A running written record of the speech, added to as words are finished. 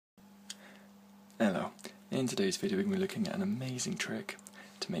In today's video we're going to be looking at an amazing trick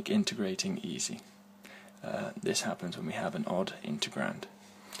to make integrating easy. This happens when we have an odd integrand.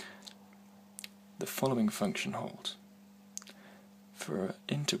 The following function holds. For an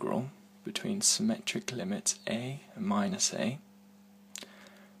integral between symmetric limits a and minus a,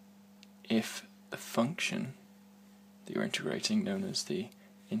 if the function that you're integrating, known as the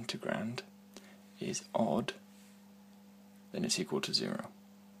integrand, is odd, then it's equal to 0.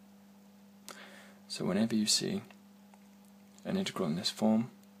 So whenever you see an integral in this form,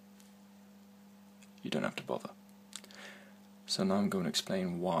 you don't have to bother. So now I'm going to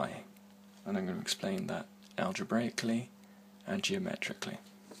explain why, and I'm going to explain that algebraically and geometrically.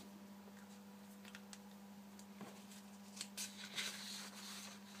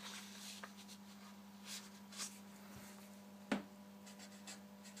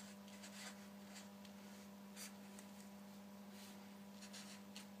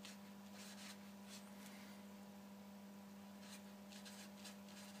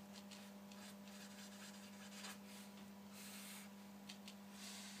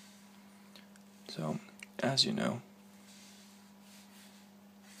 So, as you know,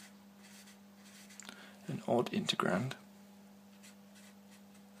 an odd integrand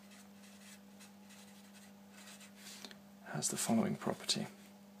has the following property.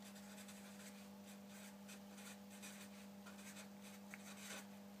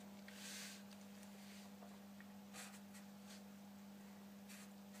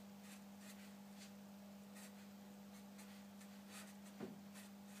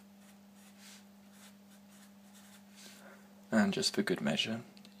 And just for good measure,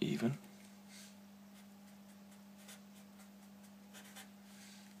 even.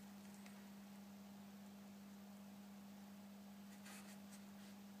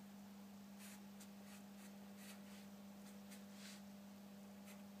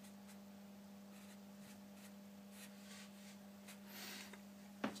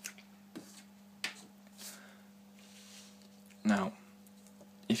 Now,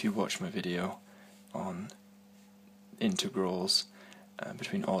 if you watch my video on integrals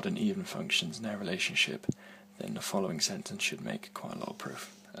between odd and even functions and their relationship, then the following sentence should make quite a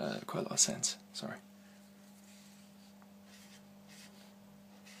lot of sense. Sorry.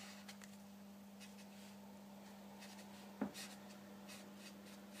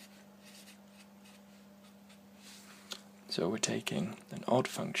 So we're taking an odd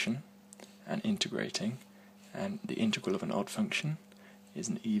function and integrating, and the integral of an odd function is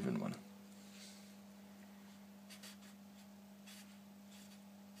an even one.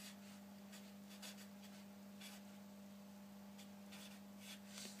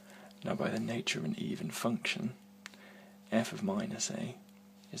 Now, by the nature of an even function, f of minus a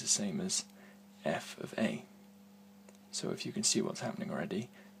is the same as f of a. So if you can see what's happening already,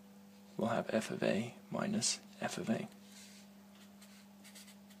 we'll have f of a minus f of a.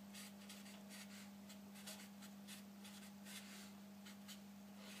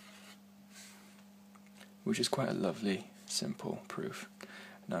 Which is quite a lovely, simple proof.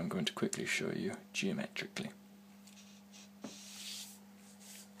 Now I'm going to quickly show you geometrically.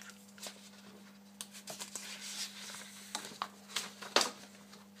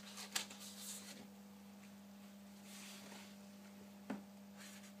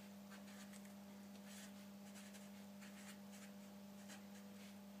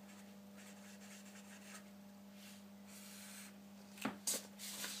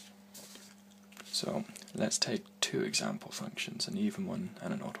 So let's take two example functions, an even one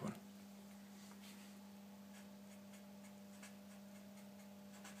and an odd one.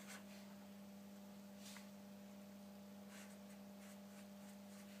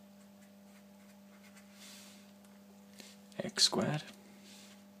 X squared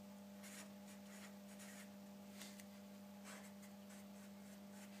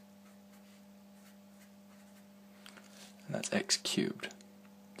and that's x cubed.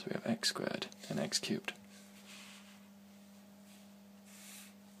 So we have x squared and x cubed.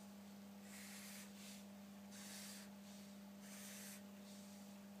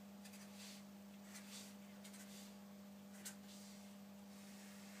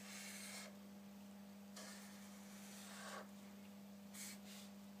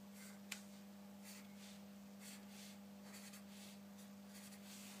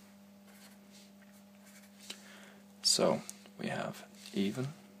 So we have even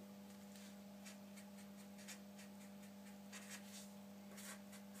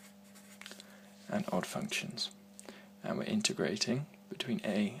and odd functions, and we're integrating between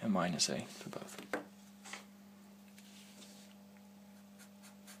a and minus a for both.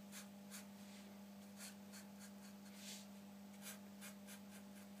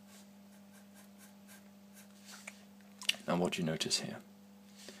 And what do you notice here?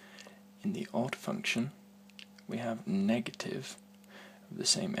 In the odd function, we have negative of the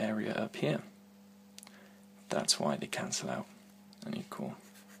same area up here. That's why they cancel out and equal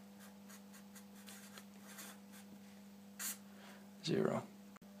 0.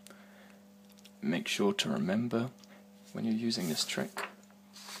 Make sure to remember when you're using this trick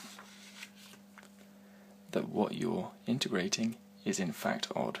that what you're integrating is in fact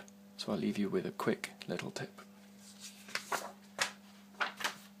odd. So I'll leave you with a quick little tip.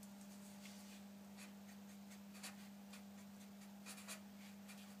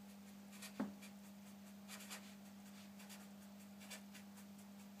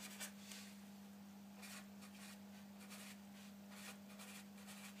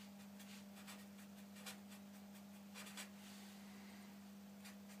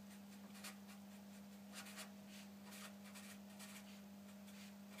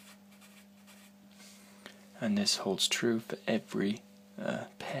 And this holds true for every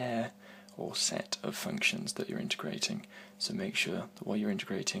pair or set of functions that you're integrating. So make sure that what you're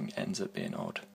integrating ends up being odd.